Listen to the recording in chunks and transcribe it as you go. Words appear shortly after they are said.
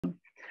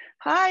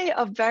Hi,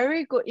 a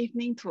very good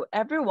evening to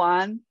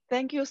everyone.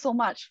 Thank you so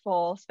much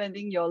for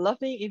spending your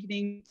lovely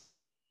evening with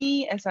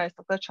me as well as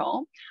Dr.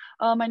 Chong.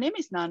 My name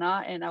is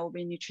Nana, and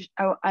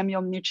I'm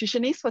your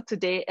nutritionist for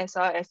today as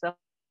well as a.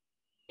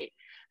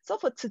 So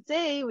for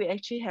today, we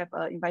actually have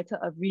invited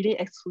a really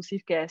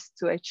exclusive guest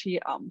to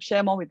actually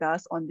share more with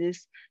us on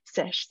this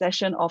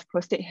session of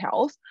prostate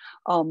health.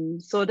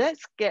 So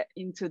let's get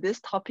into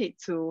this topic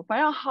to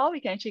find out how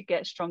we can actually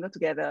get stronger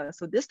together.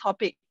 So this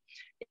topic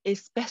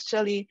is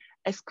specially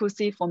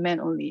exclusive for men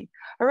only.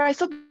 All right,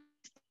 so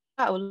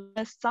I will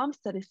share some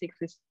statistics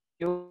with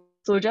you.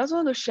 So just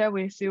want to share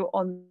with you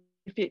on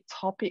the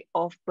topic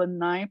of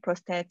benign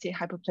prostatic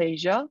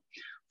hyperplasia.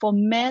 For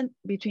men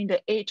between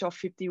the age of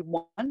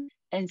 51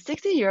 and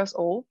 60 years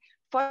old,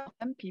 5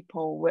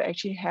 people will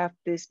actually have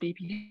this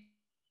BP.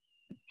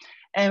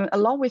 And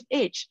along with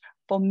age,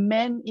 for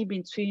men in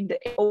between the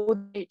old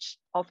age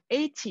of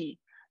 80,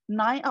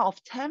 9 out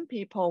of 10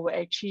 people will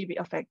actually be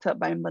affected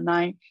by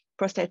benign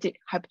prostatic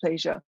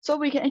hyperplasia. So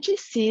we can actually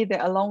see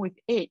that along with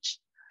age,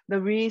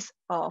 the risk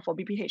for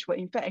BPH will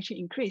in fact actually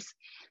increase.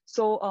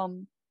 So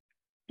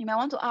you might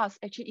want to ask,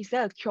 actually, is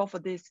there a cure for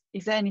this?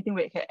 Is there anything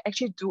we can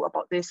actually do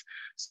about this?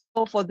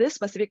 So for this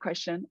specific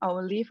question, I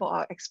will leave for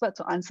our expert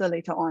to answer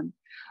later on.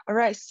 All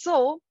right,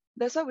 so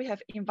that's why we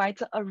have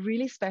invited a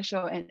really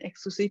special and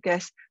exclusive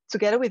guest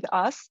together with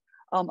us.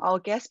 Our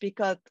guest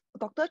speaker,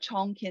 Dr.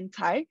 Chong Kian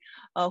Tai,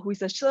 who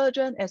is a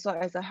surgeon as well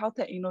as a health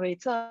tech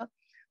innovator.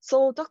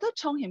 So Dr.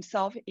 Chong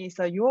himself is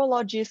a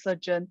urologist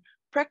surgeon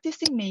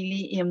practicing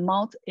mainly in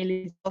Mount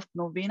Elizabeth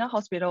Novena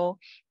Hospital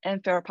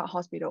and Farrer Park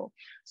Hospital.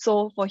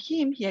 So for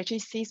him, he actually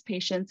sees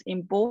patients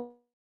in both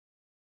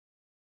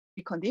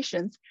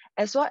conditions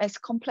as well as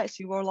complex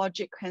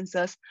urologic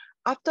cancers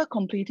after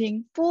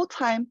completing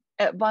full-time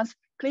advanced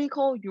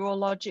clinical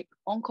urologic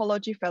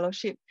oncology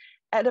fellowship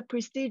at the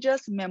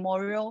prestigious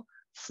Memorial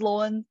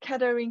Sloan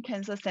Kettering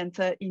Cancer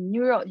Center in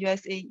New York,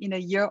 USA in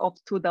the year of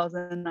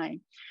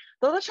 2009.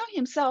 Dr. Chong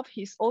himself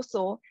is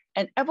also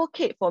an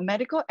advocate for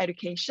medical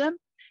education,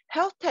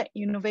 health tech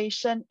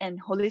innovation,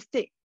 and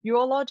holistic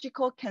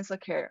urological cancer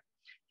care.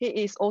 He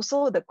is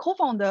also the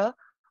co-founder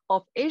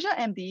of Asia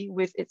MD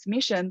with its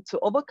mission to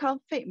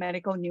overcome fake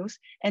medical news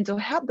and to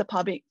help the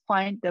public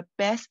find the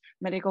best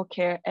medical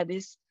care at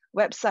this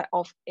website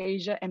of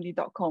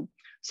asiamd.com.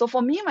 So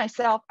for me,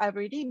 myself, I've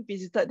already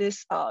visited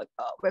this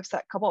website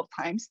a couple of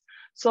times.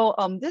 So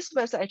this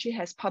website actually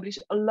has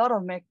published a lot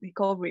of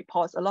medical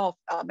reports, a lot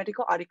of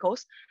medical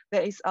articles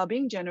that is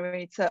being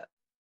generated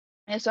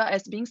as well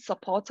as being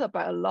supported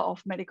by a lot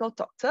of medical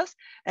doctors,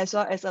 as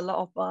well as a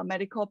lot of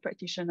medical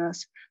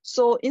practitioners.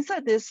 So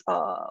inside this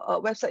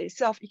website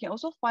itself, you can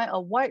also find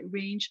a wide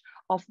range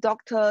of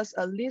doctors,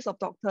 a list of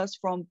doctors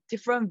from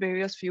different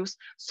various fields,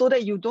 so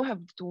that you don't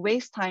have to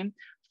waste time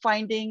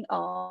finding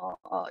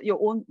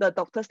the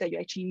doctors that you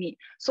actually need.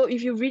 So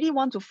if you really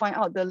want to find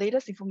out the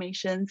latest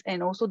information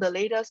and also the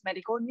latest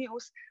medical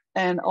news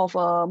and of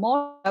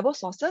more reliable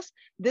sources,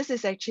 this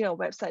is actually a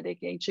website that you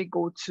can actually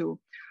go to.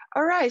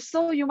 All right,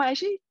 so you might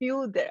actually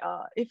feel that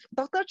if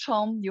Dr.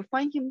 Chong, you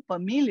find him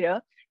familiar,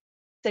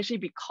 it's actually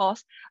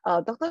because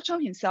Dr.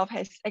 Chong himself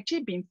has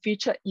actually been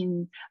featured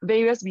in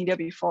various media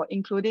before,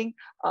 including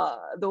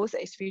those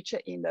that is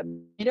featured in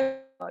the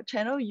media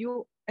channel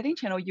U, I think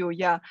channel U,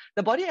 yeah,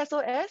 the Body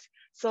SOS.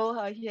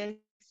 So he has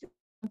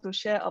to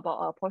share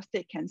about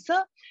prostate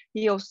cancer.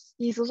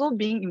 He's also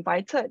being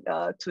invited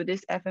to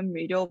this FM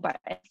radio by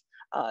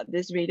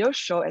this radio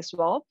show as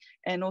well.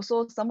 And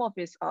also some of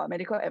his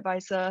medical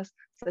advices,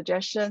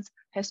 suggestions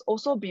has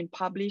also been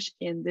published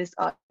in this.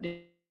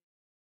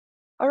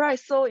 All right,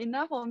 so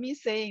enough of me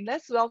saying,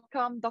 let's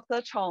welcome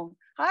Dr. Chong.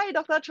 Hi,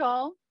 Dr.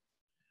 Chong.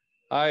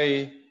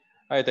 Hi,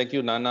 thank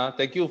you, Nana.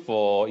 Thank you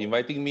for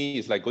inviting me.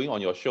 It's like going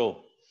on your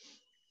show.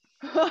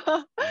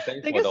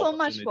 Thank you so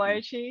much for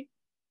actually.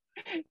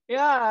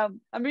 Yeah,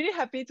 I'm really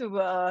happy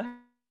to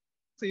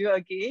you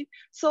again.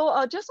 So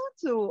I just want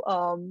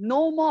to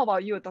know more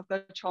about you,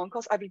 Dr. Chong,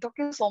 because I've been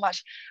talking so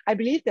much. I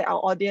believe that our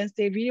audience,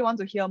 they really want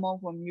to hear more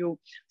from you.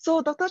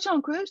 So Dr.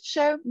 Chong, could you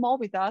share more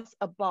with us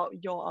about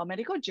your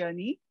medical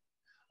journey?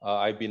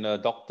 I've been a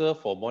doctor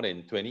for more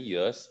than 20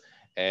 years,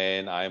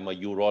 and I'm a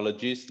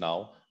urologist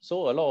now.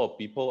 So a lot of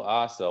people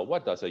ask,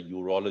 what does a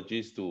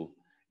urologist do?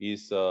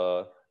 Is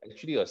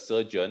actually a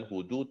surgeon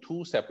who do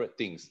two separate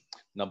things.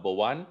 Number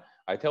one,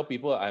 I tell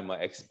people I'm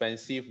an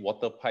expensive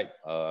water pipe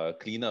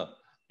cleaner,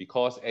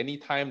 because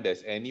anytime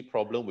there's any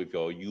problem with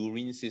your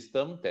urine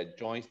system that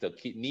joins the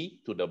kidney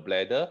to the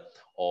bladder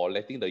or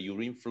letting the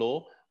urine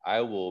flow,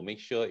 I will make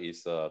sure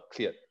it's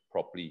cleared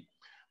properly.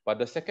 But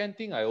the second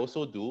thing I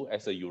also do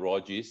as a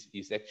urologist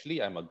is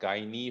actually I'm a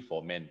gynae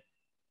for men.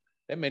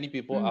 Then many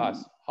people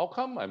ask, how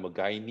come I'm a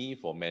gynae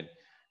for men?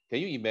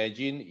 Can you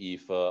imagine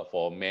if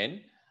for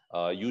men,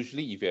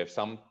 usually if you have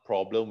some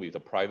problem with the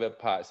private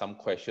part, some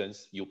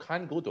questions, you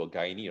can't go to a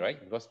gynae, right?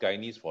 Because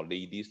gynae is for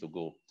ladies to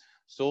go.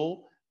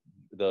 So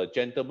the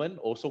gentleman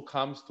also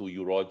comes to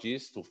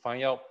urologists to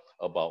find out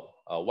about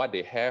what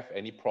they have,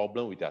 any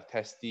problem with their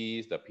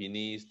testes, the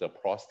penis, the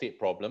prostate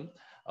problem.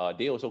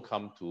 they also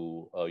come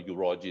to a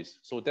urologist.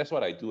 So that's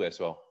what I do as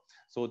well.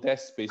 So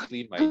that's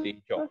basically my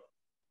day job.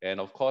 And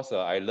of course,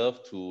 I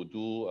love to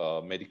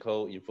do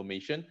medical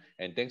information.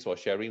 And thanks for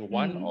sharing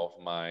one of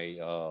my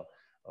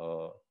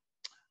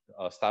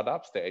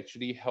startups that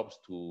actually helps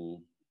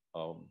to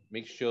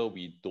make sure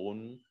we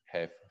don't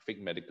have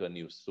fake medical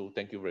news. So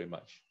thank you very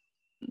much.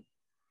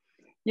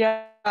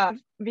 Yeah, I've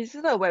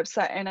visited the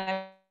website and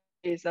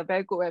it's a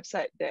very good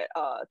website that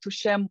to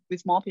share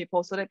with more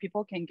people so that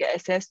people can get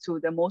access to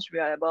the most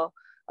reliable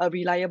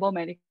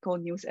medical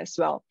news as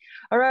well.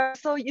 All right,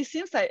 so it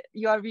seems like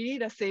you are really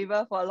the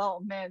saver for a lot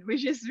of men,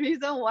 which is the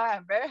reason why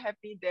I'm very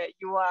happy that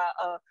you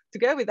are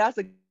together with us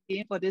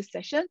again for this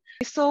session.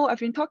 So I've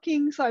been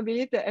talking, so I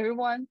believe that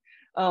everyone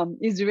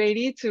is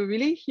ready to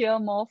really hear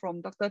more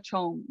from Dr.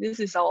 Chong. This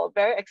is our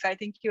very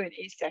exciting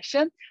Q&A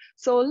session.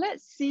 So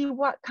let's see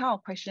what kind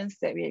of questions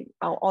that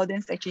our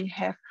audience actually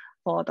have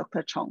for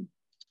Dr. Chong.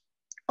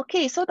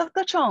 Okay, so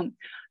Dr. Chong,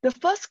 the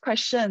first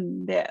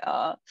question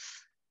that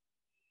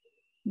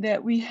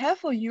we have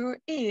for you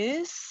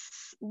is,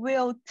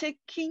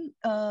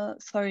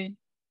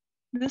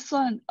 this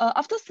one,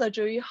 after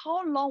surgery,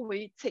 how long will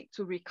it take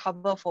to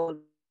recover for?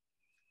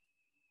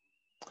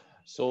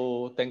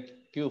 So thank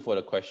you for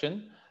the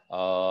question.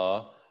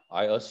 I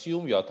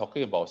assume you are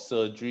talking about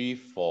surgery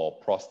for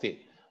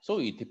prostate. So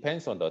it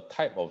depends on the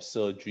type of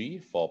surgery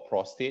for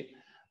prostate.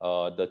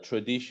 The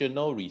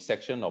traditional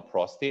resection of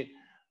prostate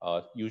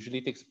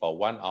usually takes about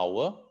 1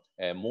 hour,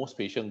 and most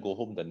patients go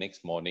home the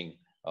next morning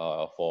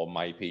for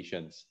my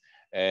patients.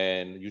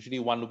 And usually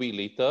 1 week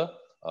later,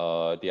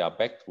 they are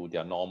back to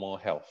their normal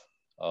health.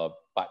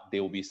 But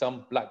there will be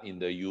some blood in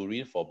the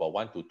urine for about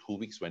 1 to 2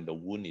 weeks when the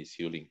wound is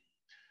healing.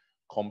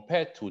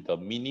 Compared to the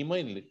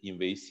minimal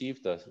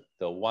invasive,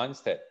 the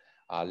ones that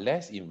are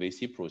less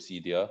invasive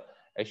procedure,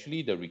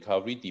 actually the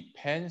recovery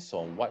depends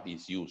on what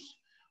is used.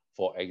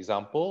 For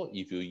example,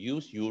 if you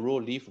use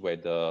Urolift,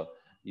 where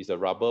is a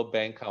rubber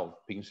band kind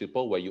of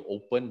principle where you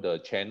open the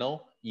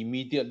channel,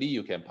 immediately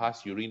you can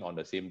pass urine on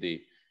the same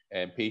day.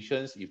 And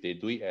patients, if they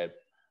do it at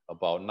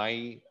about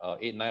 8,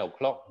 9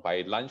 o'clock,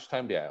 by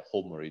lunchtime, they are at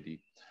home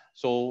already.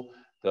 So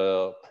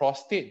the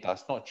prostate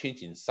does not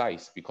change in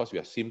size because we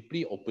are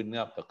simply opening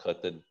up the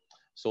curtain.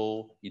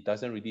 So it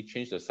doesn't really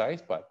change the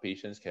size, but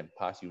patients can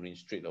pass urine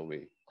straight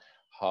away.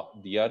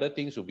 The other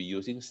things will be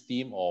using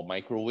steam or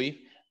microwave.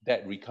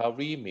 That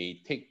recovery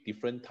may take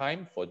different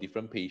time for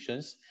different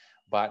patients,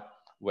 but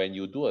when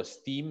you do a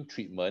steam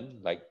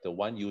treatment, like the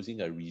one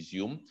using a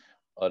Resume,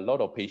 a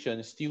lot of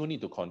patients still need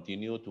to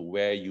continue to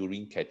wear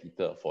urine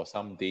catheter for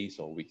some days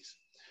or weeks.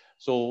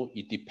 So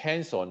it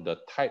depends on the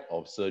type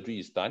of surgery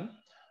is done.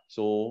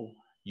 So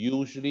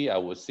usually I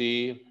would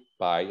say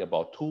by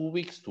about 2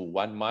 weeks to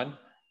 1 month,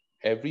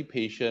 every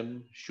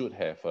patient should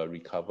have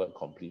recovered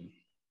completely.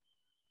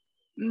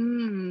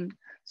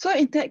 So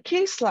in that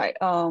case, like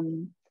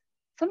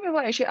some people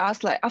actually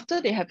ask, like after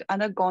they have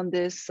undergone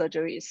this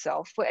surgery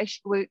itself,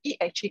 will it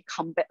actually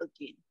come back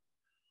again?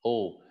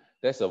 Oh,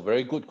 that's a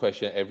very good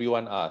question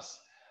everyone asks.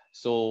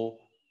 So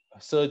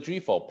surgery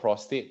for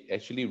prostate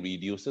actually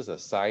reduces the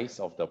size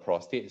of the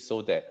prostate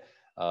so that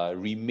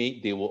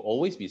there will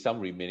always be some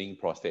remaining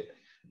prostate,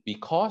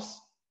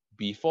 because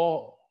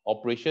before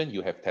operation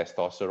you have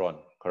testosterone,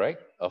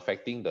 correct?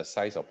 Affecting the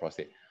size of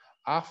prostate.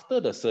 After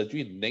the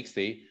surgery, the next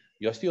day,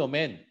 you're still a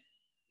man.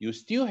 You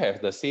still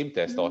have the same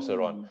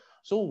testosterone.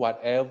 So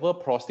whatever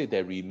prostate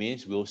that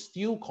remains will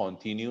still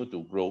continue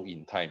to grow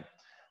in time.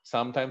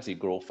 Sometimes it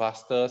grows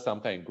faster,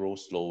 sometimes it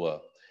grows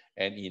slower.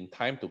 And in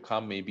time to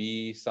come,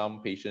 maybe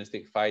some patients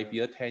take 5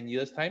 years, 10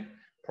 years time,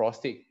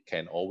 prostate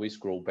can always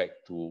grow back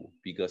to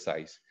bigger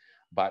size.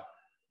 But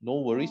no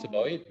worries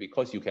about it,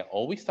 because you can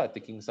always start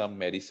taking some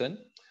medicine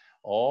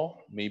or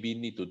maybe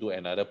need to do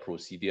another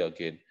procedure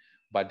again.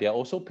 But there are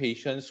also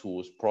patients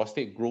whose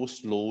prostate grows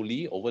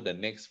slowly over the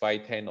next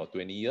 5, 10 or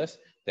 20 years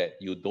that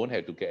you don't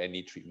have to get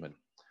any treatment.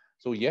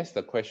 So yes,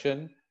 the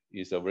question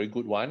is a very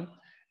good one.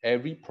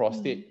 Every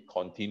prostate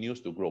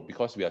continues to grow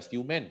because we are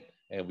still men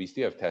and we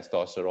still have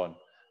testosterone.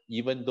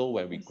 Even though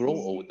when we grow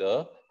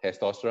older,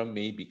 testosterone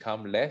may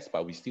become less,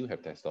 but we still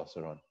have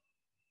testosterone.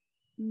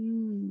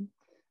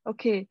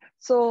 Okay,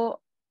 so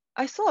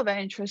I saw a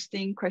very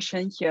interesting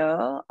question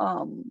here.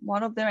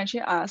 One of them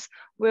actually asked,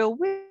 will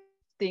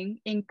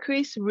weightlifting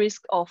increase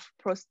risk of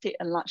prostate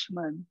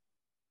enlargement?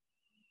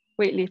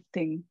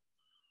 Weightlifting.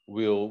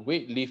 Will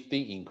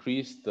weightlifting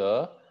increase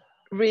the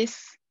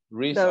risk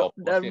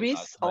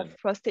of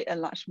prostate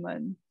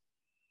enlargement?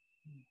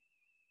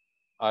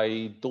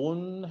 I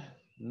don't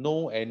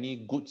know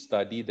any good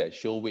study that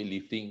show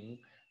weightlifting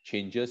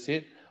changes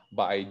it,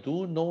 but I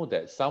do know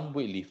that some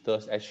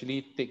weightlifters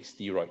actually take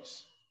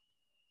steroids.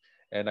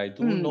 And I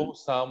do know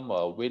some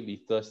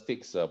weightlifters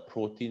take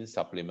protein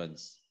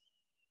supplements.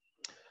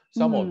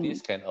 Some of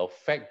these can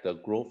affect the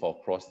growth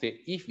of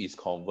prostate if it's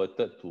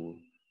converted to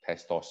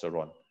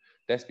testosterone.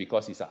 That's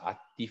because it's an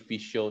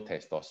artificial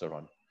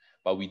testosterone.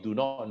 But we do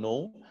not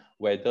know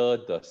whether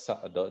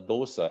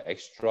those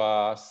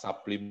extra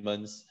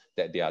supplements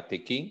that they are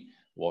taking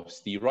or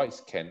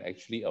steroids can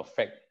actually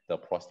affect the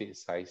prostate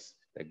size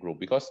that group,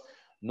 because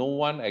no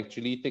one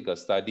actually take a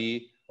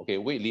study, okay,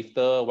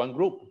 weightlifter one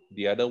group,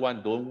 the other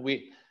one don't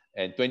weight,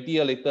 and 20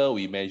 years later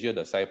we measure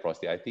the size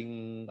prostate.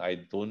 I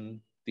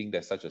don't think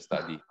there's such a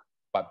study.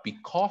 But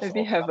because Maybe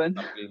of some haven't.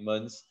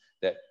 supplements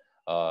that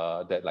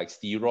that like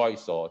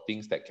steroids or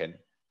things that can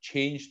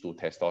change to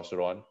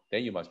testosterone,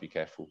 then you must be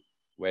careful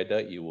whether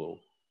it will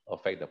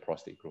affect the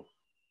prostate growth.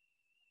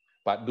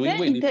 But doing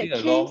Then in that weightlifting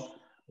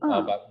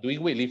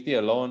case,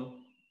 alone,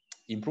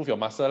 improve your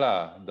muscle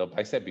lah. The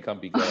bicep become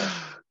bigger lah.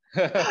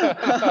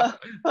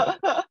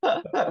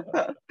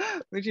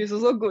 which is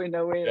also good in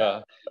a way.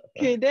 Yeah.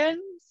 Okay,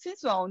 then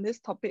since we're on this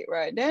topic,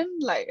 right, then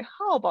like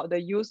how about the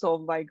use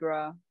of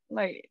Viagra?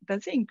 Like,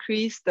 does it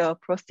increase the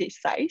prostate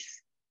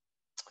size?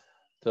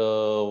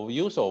 The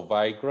use of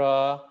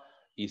Viagra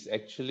is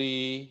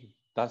actually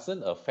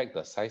doesn't affect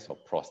the size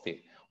of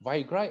prostate.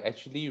 Viagra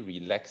actually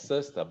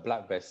relaxes the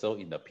blood vessel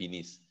in the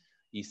penis.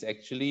 It's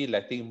actually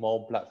letting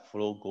more blood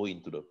flow go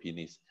into the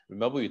penis.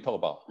 Remember we talked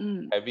about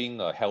having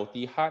a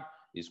healthy heart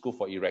is good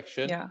for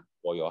erection, Yeah.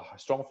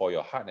 strong for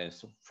your heart and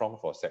strong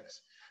for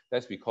sex.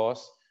 That's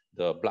because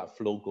the blood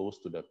flow goes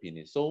to the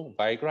penis. So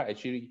Viagra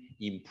actually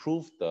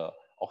improves the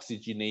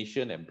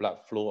oxygenation and blood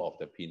flow of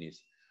the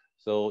penis.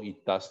 So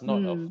it does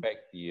not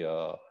affect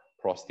the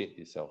prostate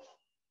itself.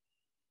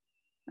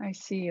 I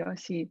see.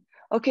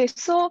 Okay,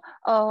 so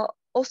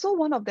also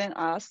one of them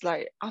asked,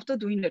 like, after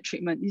doing the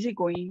treatment, is it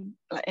going,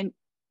 like, and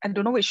I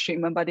don't know which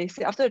treatment, but they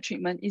say after the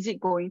treatment, is it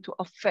going to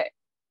affect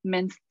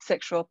men's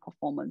sexual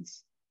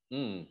performance?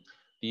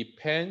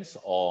 Depends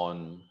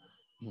on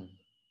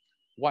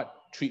what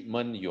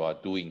treatment you are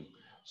doing.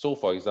 So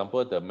for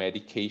example, the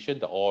medication,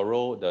 the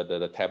oral,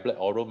 the tablet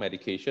oral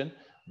medication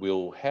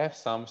will have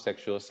some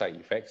sexual side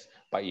effects,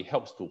 but it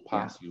helps to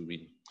pass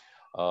urine.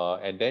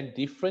 And then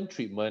different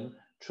treatment,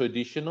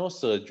 traditional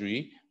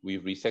surgery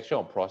with resection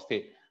of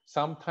prostate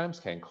sometimes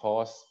can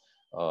cause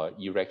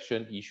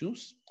erection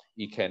issues.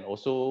 It can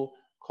also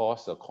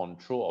cause a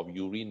control of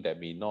urine that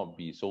may not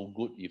be so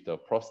good if the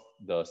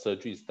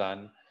surgery is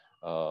done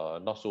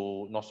not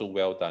so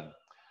well done.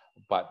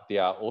 But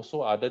there are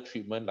also other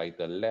treatment like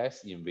the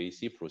less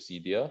invasive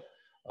procedure.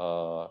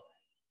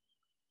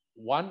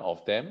 One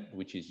of them,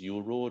 which is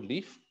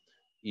Urolift,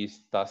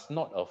 does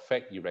not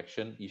affect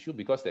erection issue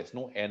because there's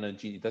no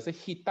energy. It doesn't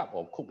heat up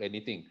or cook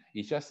anything.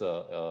 It's just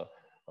a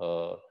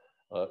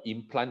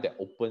implant that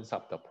opens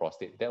up the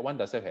prostate. That one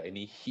doesn't have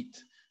any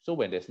heat. So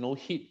when there's no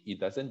heat,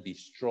 it doesn't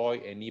destroy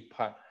any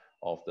part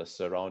of the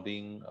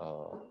surrounding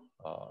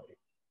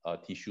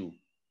tissue.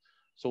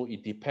 So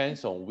it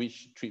depends on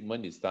which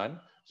treatment is done.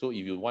 So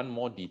if you want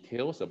more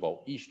details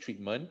about each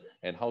treatment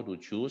and how to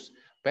choose,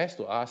 best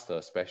to ask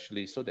the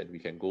specialist so that we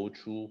can go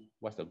through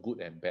what's the good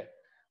and bad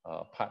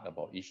part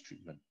about each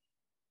treatment.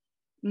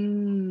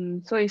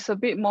 So it's a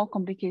bit more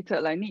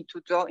complicated, like need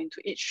to delve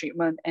into each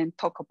treatment and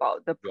talk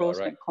about the pros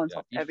and cons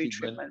of every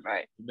treatment,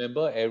 right?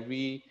 Remember,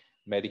 every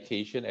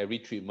medication, every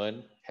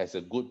treatment has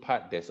a good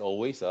part. There's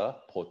always a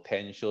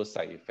potential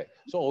side effect.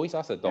 So always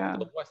ask the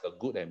doctor what's the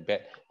good and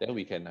bad, then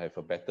we can have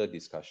a better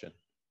discussion.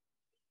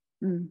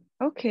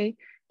 Okay,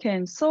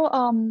 can. So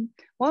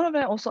one of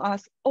them also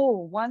asked,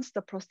 once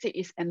the prostate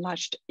is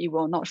enlarged, it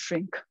will not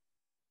shrink.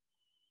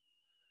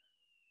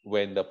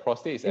 When the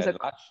prostate is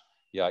enlarged,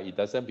 it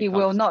doesn't become it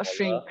will not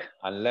shrink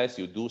unless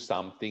you do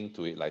something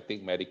to it, like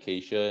take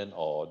medication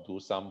or do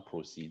some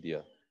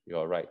procedure.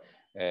 You're right.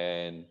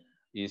 And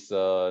it's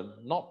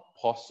not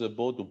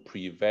possible to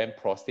prevent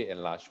prostate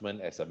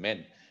enlargement as a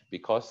man,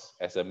 because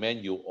as a man,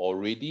 you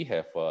already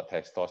have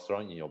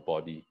testosterone in your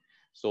body.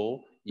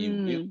 So it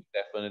will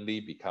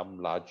definitely become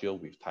larger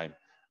with time.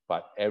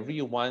 But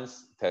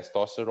everyone's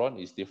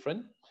testosterone is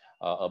different,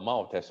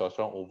 amount of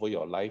testosterone over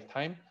your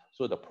lifetime.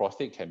 So the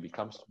prostate can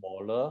become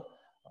smaller.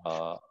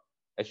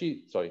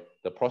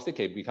 The prostate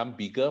can become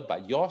bigger,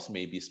 but yours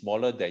may be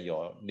smaller than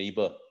your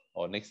neighbor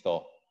or next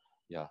door.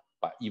 Yeah,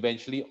 but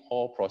eventually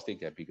all prostate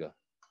get bigger.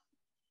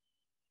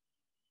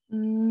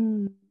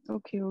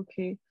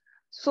 Okay.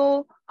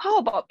 So how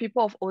about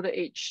people of older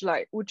age?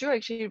 Like, would you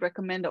actually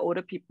recommend the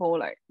older people,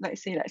 like,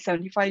 let's say like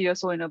 75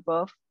 years old and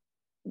above,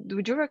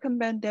 would you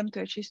recommend them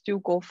to actually still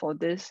go for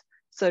this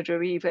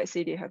surgery if let's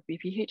say they have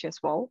BPH as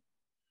well?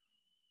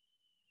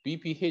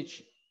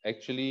 BPH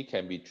actually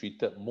can be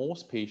treated.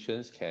 Most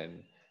patients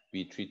can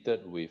be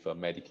treated with a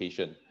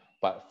medication.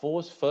 But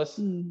first,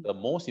 the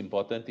most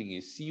important thing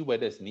is see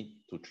whether it's need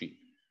to treat.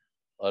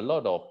 A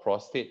lot of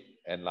prostate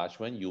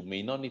enlargement, you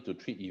may not need to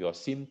treat if your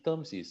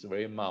symptoms is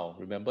very mild.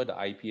 Remember the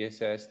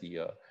IPSS,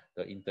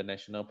 the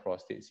International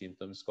Prostate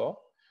Symptom Score.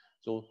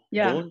 So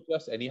don't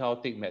just anyhow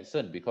take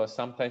medicine, because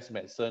sometimes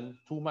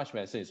too much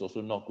medicine is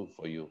also not good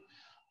for you.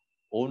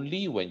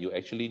 Only when you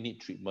actually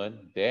need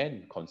treatment,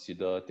 then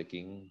consider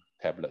taking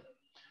tablet.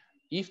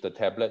 If the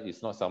tablet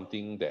is not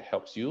something that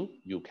helps you,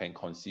 you can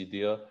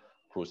consider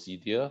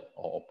procedure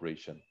or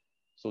operation.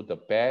 So the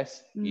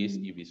best is,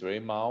 if it's very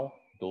mild,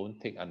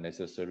 don't take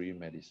unnecessary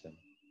medicine.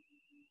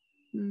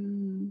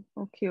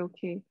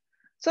 Okay.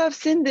 So I've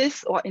seen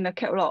this in a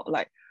catalog,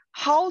 like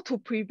how to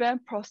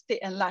prevent prostate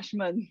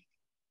enlargement.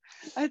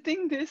 I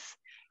think this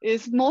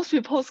is most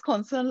people's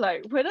concern,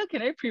 like whether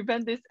can I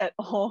prevent this at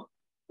all?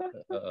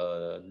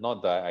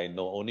 Not that I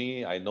know.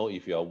 Only I know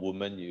if you're a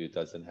woman, it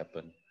doesn't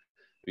happen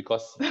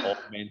because all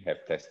men have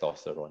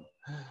testosterone.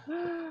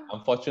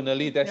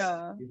 Unfortunately, that's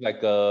Yeah. like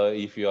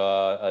if you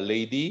are a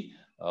lady,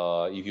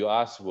 if you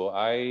ask,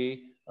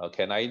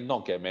 can I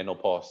not get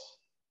menopause?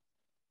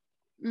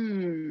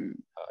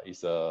 Mm.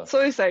 It's a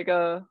So it's like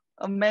a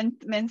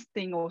man's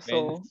thing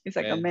also. men's It's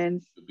like a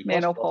men's man's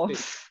because prostate,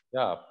 menopause.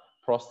 yeah,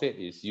 prostate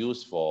is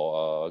used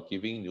for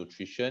giving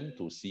nutrition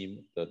to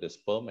the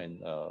sperm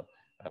and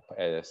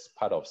as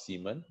part of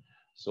semen.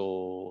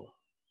 So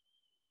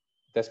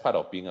that's part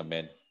of being a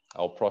man.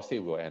 Our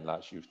prostate will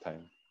enlarge with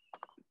time.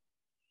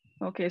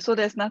 Okay, so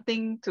there's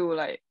nothing to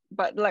like,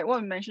 but like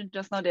what we mentioned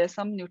just now, there's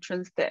some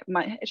nutrients that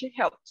might actually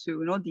help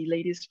to,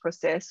 delay this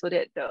process so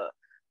that the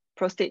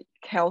prostate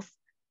health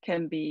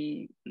can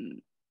be,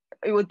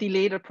 it will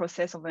delay the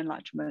process of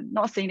enlargement.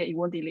 Not saying that you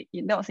won't delay,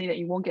 not saying that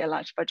you won't get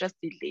enlarged, but just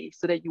delay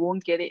so that you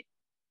won't get it.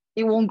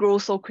 It won't grow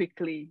so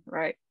quickly,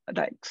 right?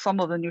 Like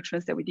some of the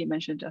nutrients that we did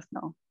mention just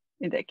now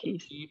in that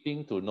case. Key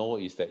thing to know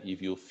is that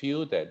if you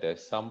feel that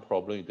there's some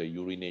problem with the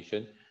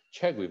urination,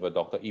 check with a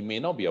doctor. It may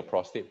not be a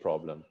prostate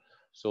problem.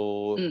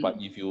 So, but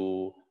if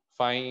you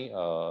find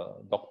a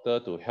doctor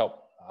to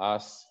help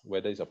us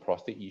whether it's a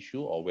prostate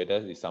issue or whether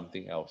it's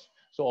something else.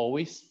 So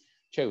always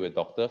check with a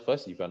doctor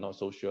first if you're not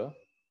so sure.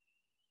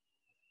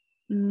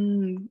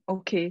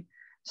 Okay.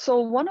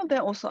 So one of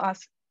them also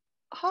asked,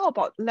 how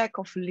about lack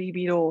of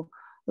libido?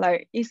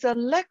 Like, is a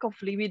lack of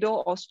libido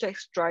or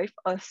sex drive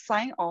a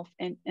sign of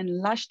an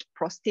enlarged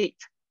prostate?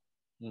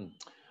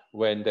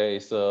 When there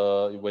is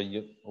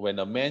when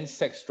a man's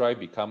sex drive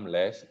become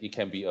less, it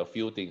can be a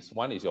few things.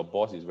 One is your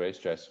boss is very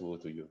stressful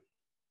to you.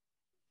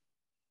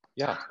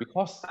 Yeah,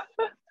 because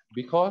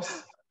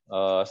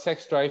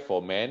sex drive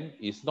for men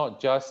is not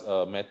just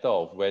a matter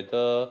of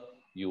whether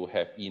you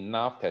have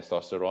enough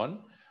testosterone,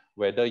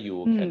 whether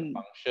you can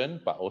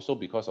function, but also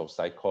because of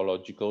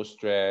psychological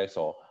stress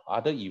or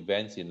other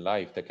events in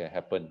life that can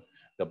happen.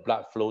 The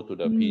blood flow to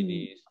the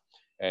penis,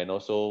 and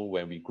also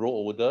when we grow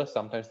older,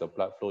 sometimes the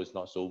blood flow is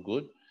not so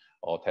good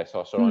or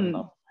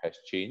testosterone has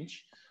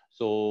changed.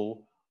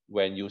 So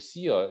when you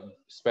see a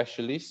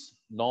specialist,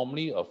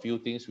 normally a few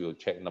things we'll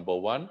check. Number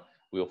one,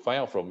 we'll find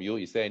out from you,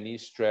 is there any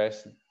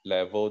stress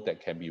level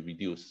that can be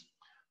reduced?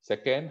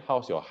 Second,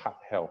 how's your heart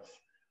health?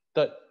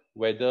 Third,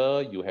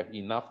 whether you have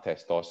enough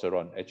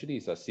testosterone. Actually,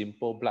 it's a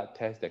simple blood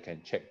test that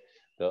can check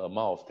the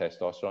amount of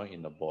testosterone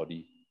in the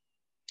body.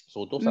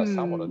 So those are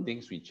some of the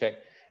things we check.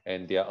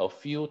 And there are a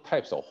few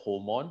types of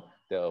hormone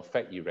that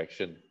affect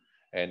erection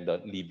and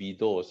the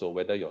libido also,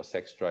 whether your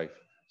sex drive.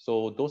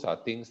 So those are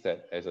things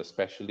that as a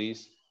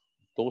specialist,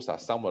 those are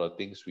some of the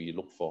things we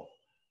look for.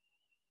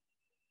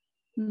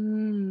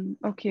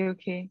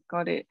 Okay,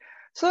 got it.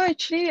 So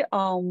actually,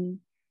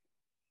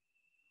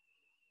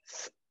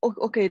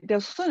 okay,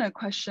 there's also a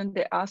question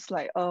that asks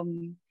like,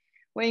 when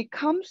it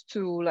comes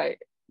to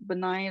like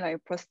benign like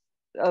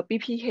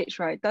BPH,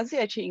 right? Does it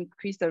actually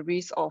increase the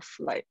risk of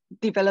like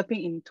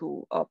developing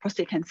into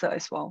prostate cancer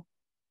as well?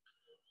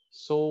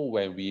 So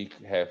when we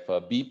have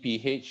a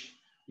BPH,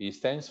 it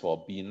stands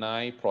for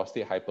benign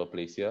prostate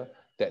hyperplasia.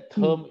 That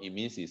term, it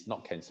means it's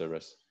not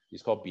cancerous.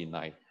 It's called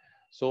benign.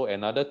 So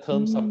another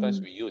term sometimes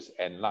we use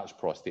enlarged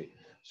prostate.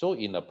 So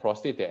in a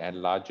prostate that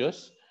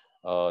enlarges,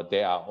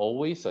 there are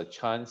always a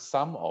chance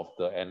some of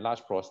the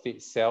enlarged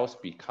prostate cells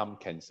become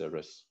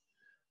cancerous.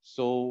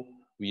 So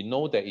we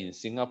know that in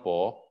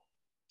Singapore,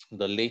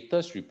 the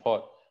latest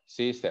report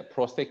says that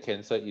prostate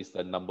cancer is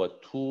the number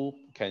 2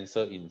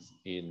 cancer in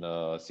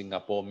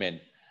Singapore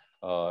men.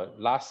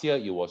 Last year,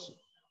 it was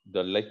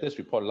the latest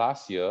report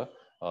last year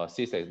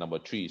says that it's number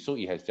 3. So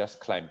it has just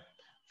climbed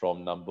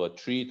from number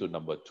 3 to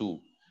number 2.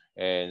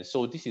 And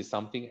so this is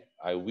something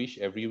I wish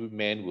every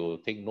man will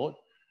take note.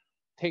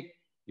 Take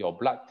your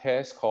blood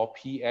test called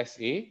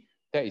PSA.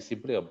 That is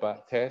simply a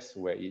blood test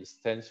where it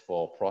stands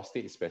for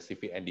prostate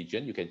specific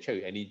antigen. You can check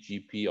with any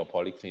GP or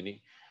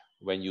polyclinic.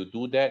 When you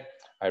do that,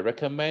 I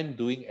recommend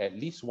doing at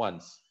least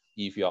once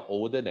if you are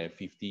older than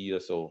 50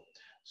 years old,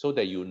 so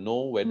that you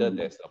know whether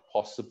there's a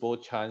possible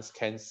chance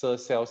cancer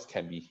cells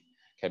can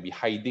be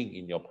hiding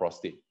in your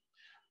prostate.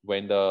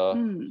 When the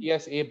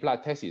PSA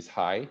blood test is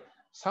high,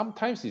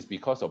 sometimes it's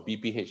because of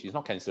BPH. It's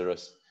not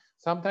cancerous.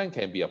 Sometimes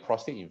can be a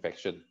prostate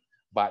infection,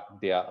 but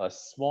there are a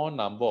small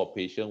number of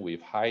patients with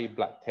high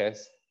blood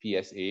test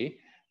PSA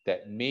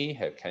that may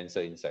have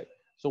cancer inside.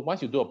 So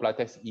once you do a blood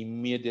test,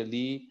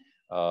 immediately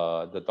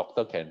the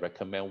doctor can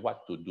recommend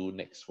what to do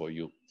next for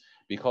you.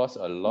 Because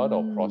a lot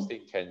of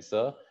prostate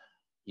cancer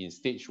in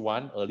stage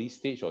 1, early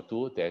stage or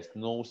 2, there's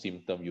no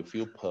symptom. You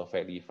feel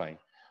perfectly fine.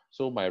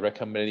 So my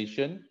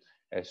recommendation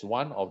as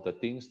one of the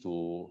things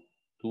to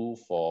do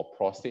for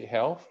prostate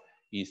health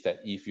is that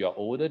if you're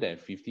older than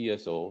 50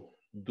 years old,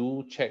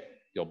 do check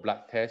your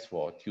blood test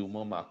for a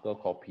tumor marker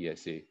called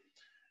PSA.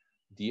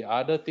 The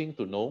other thing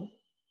to know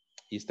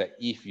is that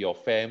if your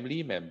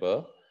family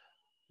member,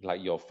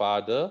 like your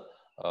father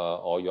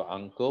or your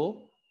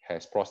uncle,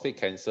 has prostate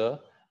cancer,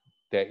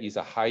 there is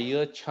a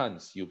higher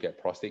chance you get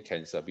prostate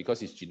cancer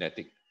because it's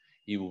genetic.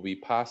 It will be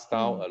passed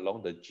down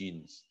along the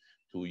genes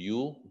to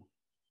you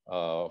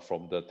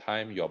from the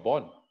time you're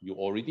born. You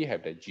already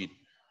have that gene.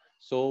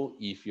 So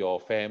if your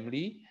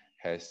family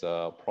has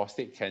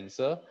prostate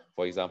cancer,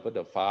 for example,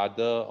 the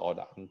father or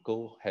the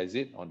uncle has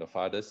it on the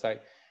father's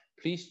side,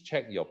 please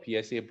check your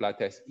PSA blood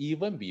test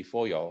even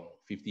before you're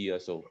 50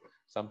 years old,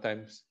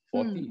 sometimes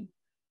 40.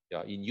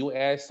 Yeah, in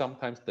US,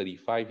 sometimes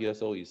 35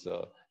 years old is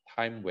a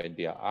time when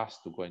they are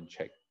asked to go and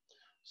check.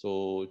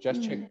 So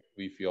just check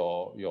with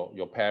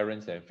your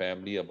parents and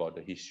family about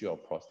the history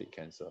of prostate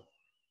cancer.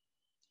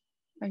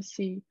 I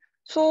see.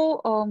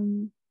 So,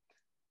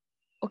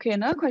 okay,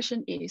 another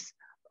question is,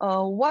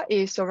 what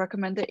is your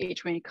recommended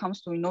age when it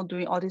comes to,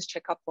 doing all this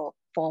checkup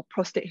for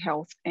prostate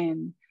health,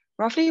 and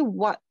roughly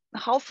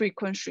how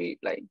frequent should it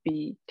like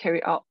be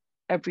carried out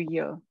every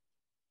year?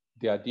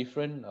 There are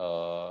different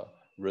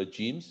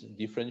regimes,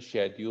 different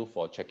schedule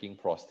for checking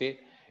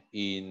prostate.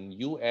 In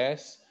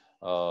US,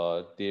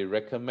 they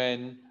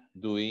recommend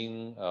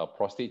doing a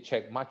prostate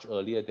check much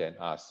earlier than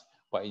us.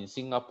 But in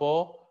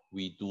Singapore,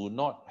 we do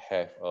not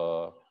have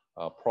a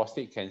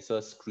prostate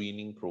cancer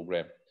screening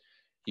program.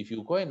 If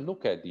you go and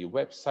look at the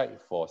website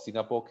for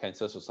Singapore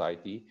Cancer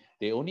Society,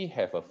 they only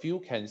have a few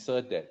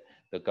cancers that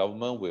the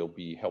government will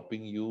be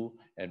helping you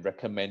and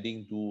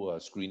recommending do a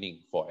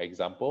screening. For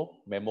example,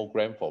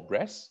 mammogram for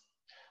breast,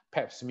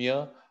 pap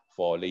smear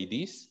for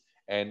ladies,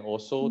 and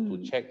also to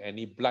check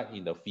any blood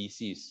in the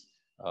feces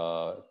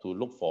to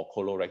look for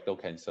colorectal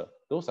cancer.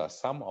 Those are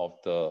some of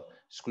the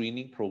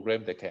screening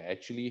programs that can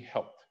actually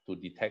help to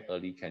detect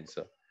early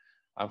cancer.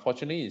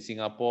 Unfortunately, in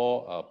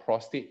Singapore,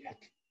 prostate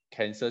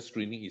cancer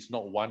screening is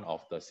not one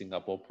of the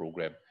Singapore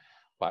program,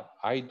 but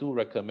I do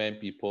recommend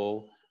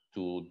people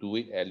to do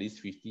it at least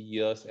 50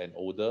 years and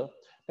older.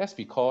 That's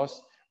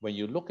because when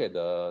you look at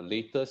the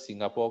latest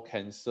Singapore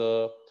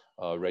Cancer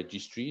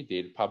Registry,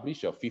 they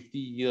publish a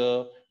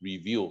 50-year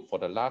review for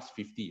the last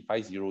 50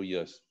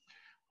 years.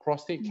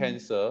 Prostate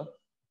cancer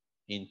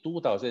in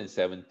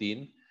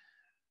 2017,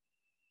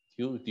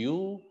 can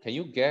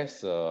you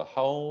guess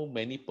how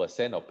many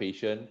 % of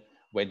patients,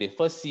 when they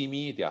first see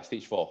me, they are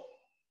stage 4?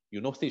 You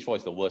know stage 4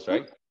 is the worst,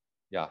 right?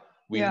 Yeah.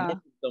 With no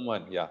symptom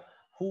one, yeah.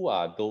 Who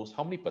are those?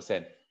 How many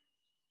 %?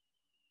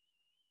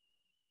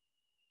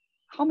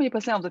 How many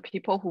 % of the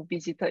people who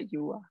visited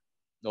you are?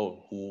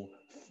 No,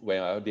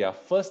 when they are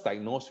first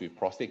diagnosed with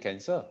prostate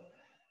cancer,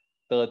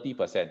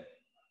 30%.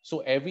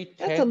 So every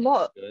 10 That's a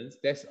lot. patients,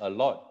 that's a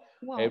lot.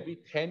 Wow. Every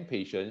 10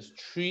 patients,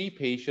 3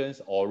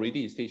 patients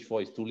already in stage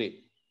 4 is too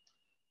late,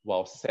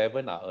 while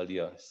 7 are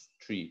earlier,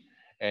 3.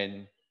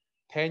 And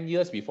 10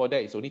 years before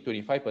that, it's only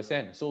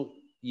 25%. So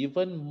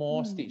even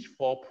more stage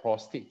 4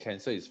 prostate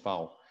cancer is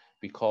found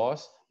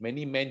because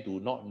many men do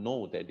not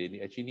know that they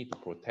actually need to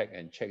protect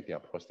and check their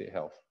prostate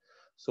health.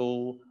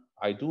 So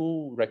I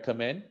do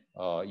recommend,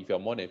 if you're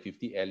more than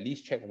 50, at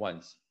least check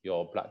once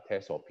your blood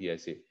test or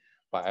PSA.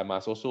 But I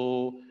must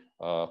also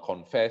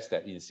confess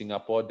that in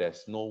Singapore,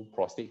 there's no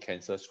prostate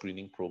cancer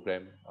screening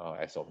program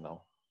as of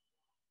now.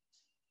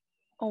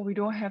 Oh, we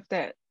don't have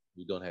that.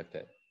 We don't have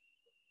that.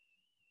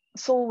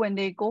 So when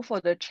they go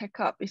for the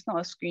checkup, it's not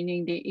a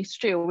screening, it's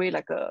straight away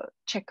like a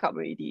checkup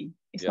already.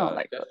 It's not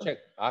like just check,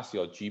 ask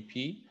your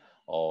GP,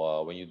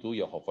 or when you do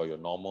for your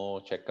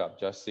normal checkup,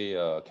 just say,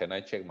 can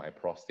I check my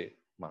prostate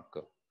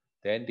marker?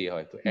 Then they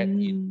have to add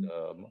in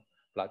the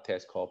blood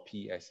test called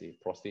PSA,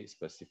 prostate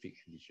specific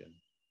antigen.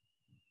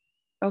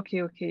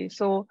 Okay.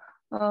 So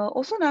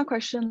also another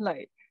question,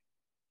 like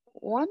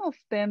one of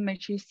them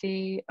actually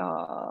say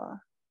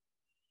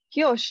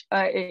he or she,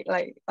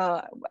 I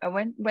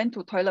went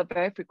to toilet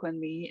very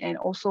frequently and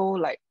also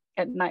like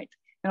at night,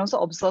 and also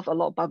observe a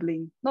lot of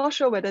bubbling. Not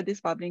sure whether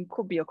this bubbling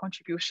could be a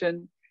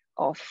contribution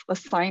of a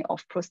sign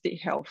of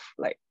prostate health,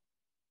 like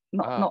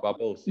not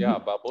bubbles. Yeah,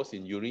 bubbles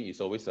in urine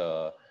is always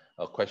a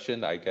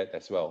question I get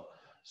as well.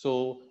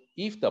 So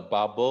if the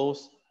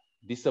bubbles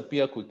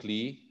disappear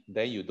quickly,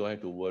 then you don't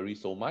have to worry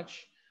so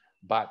much.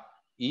 But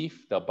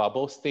if the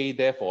bubbles stay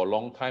there for a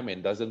long time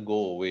and doesn't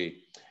go away,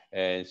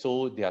 and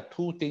so there are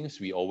 2 things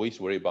we always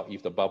worry about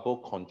if the bubble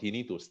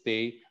continue to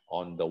stay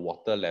on the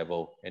water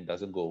level and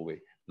doesn't go away.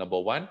 Number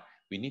 1,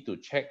 we need to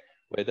check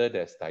whether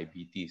there's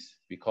diabetes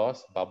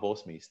because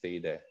bubbles may stay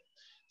there.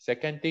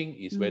 Second thing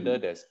is whether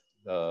there's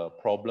a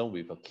problem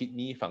with a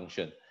kidney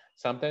function.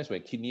 Sometimes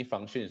when kidney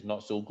function is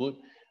not so good,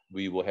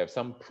 we will have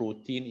some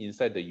protein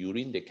inside the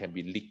urine that can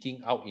be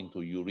leaking out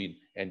into urine,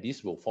 and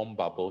this will form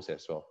bubbles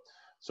as well.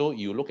 So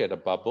you look at the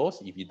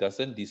bubbles, if it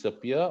doesn't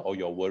disappear or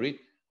you're worried,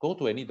 go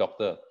to any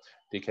doctor.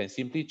 They can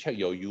simply check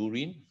your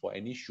urine for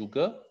any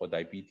sugar, for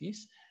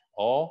diabetes,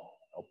 or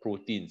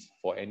proteins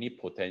for any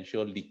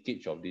potential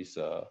leakage of this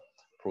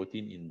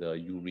protein in the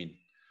urine.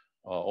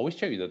 Always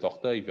check with the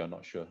doctor if you're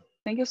not sure.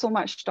 Thank you so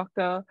much,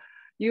 Doctor.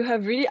 You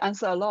have really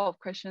answered a lot of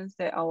questions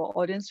that our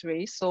audience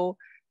raised. So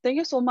thank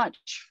you so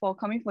much for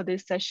coming for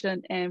this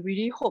session, and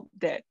really hope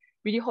that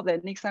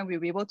next time we'll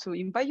be able to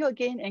invite you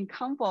again and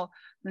come for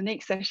the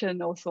next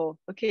session also.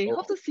 Okay,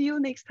 hope to see you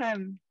next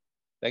time.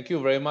 Thank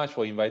you very much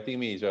for inviting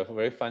me. It's a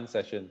very fun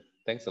session.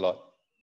 Thanks a lot.